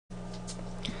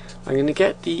I'm going to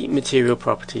get the material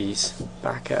properties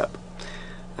back up,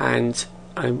 and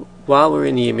while we're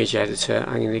in the image editor,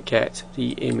 I'm going to get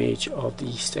the image of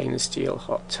the stainless steel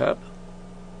hot tub.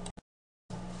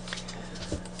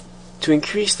 To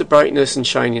increase the brightness and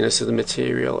shininess of the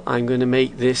material, I'm going to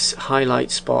make this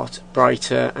highlight spot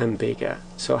brighter and bigger.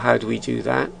 So how do we do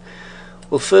that?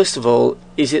 Well, first of all,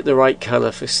 is it the right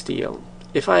color for steel?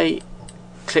 If I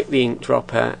click the ink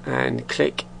dropper and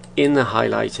click in the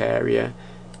highlight area,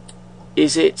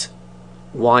 is it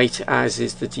white as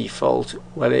is the default?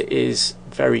 Well, it is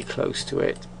very close to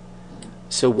it.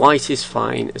 So white is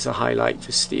fine as a highlight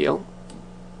for steel.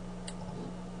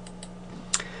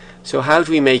 So how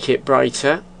do we make it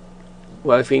brighter?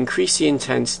 Well, if we increase the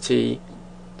intensity,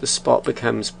 the spot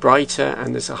becomes brighter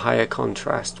and there's a higher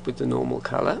contrast with the normal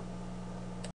color.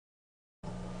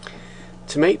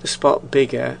 To make the spot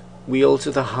bigger, we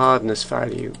alter the hardness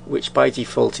value, which by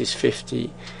default is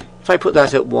 50. If I put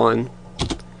that at 1,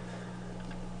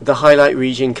 the highlight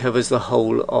region covers the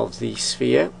whole of the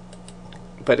sphere.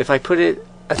 But if I put it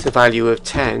at a value of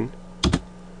 10,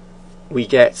 we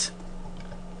get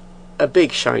a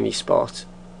big shiny spot.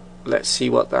 Let's see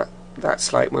what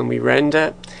that's like when we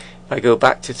render. If I go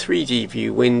back to 3D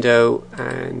view window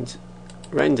and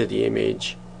render the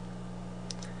image,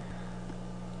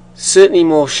 certainly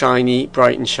more shiny,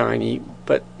 bright and shiny,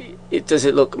 but does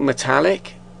it look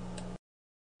metallic?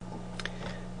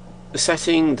 The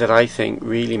setting that I think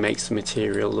really makes the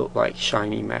material look like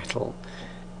shiny metal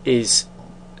is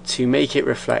to make it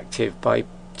reflective by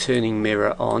turning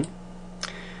mirror on.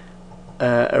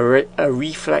 A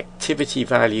reflectivity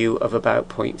value of about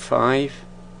 0.5,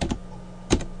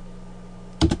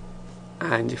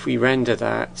 and if we render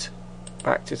that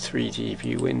back to 3D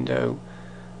view window,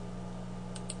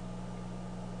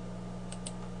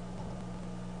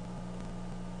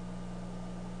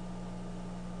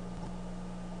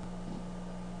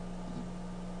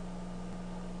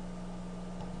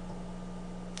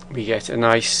 we get a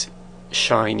nice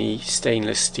shiny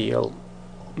stainless steel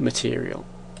material.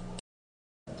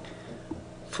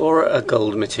 For a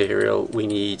gold material, we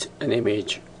need an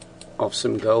image of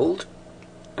some gold,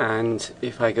 and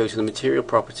if I go to the material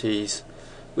properties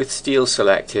with steel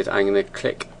selected, I'm going to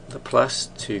click the plus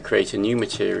to create a new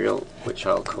material which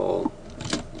I'll call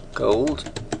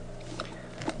gold,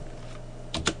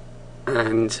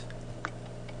 and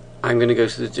I'm going to go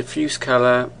to the diffuse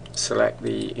color, select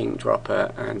the ink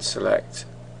dropper and select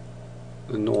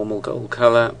the normal gold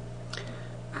color,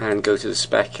 and go to the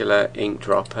specular, ink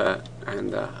dropper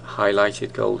and the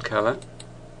highlighted gold color.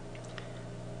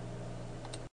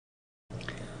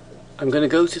 I'm going to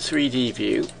go to 3D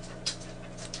view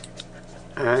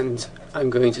and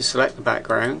I'm going to select the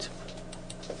background,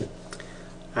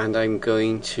 and I'm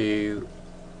going to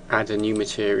add a new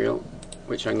material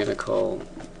which I'm going to call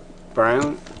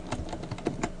brown,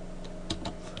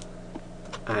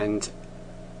 and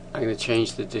I'm going to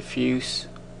change the diffuse.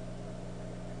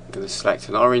 I'm going to select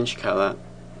an orange color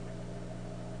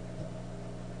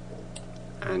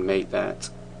and make that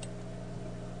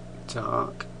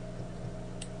dark.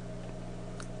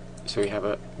 So we have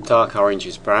a dark orange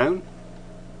is brown.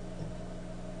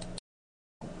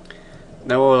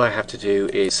 Now all I have to do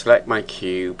is select my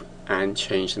cube and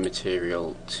change the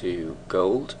material to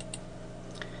gold,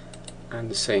 and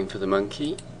the same for the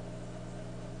monkey,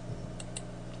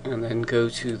 and then go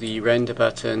to the render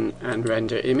button and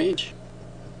render image.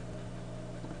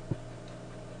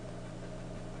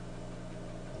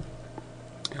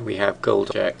 And we have gold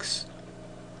objects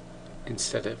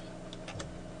instead of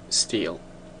steel.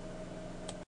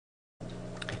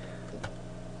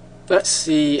 That's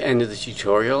the end of the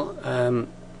tutorial.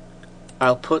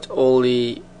 I'll put all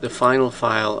the final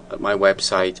file at my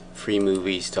website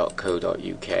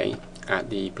freemovies.co.uk at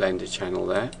the Blender channel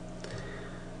there.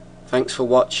 Thanks for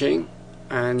watching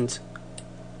and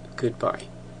goodbye.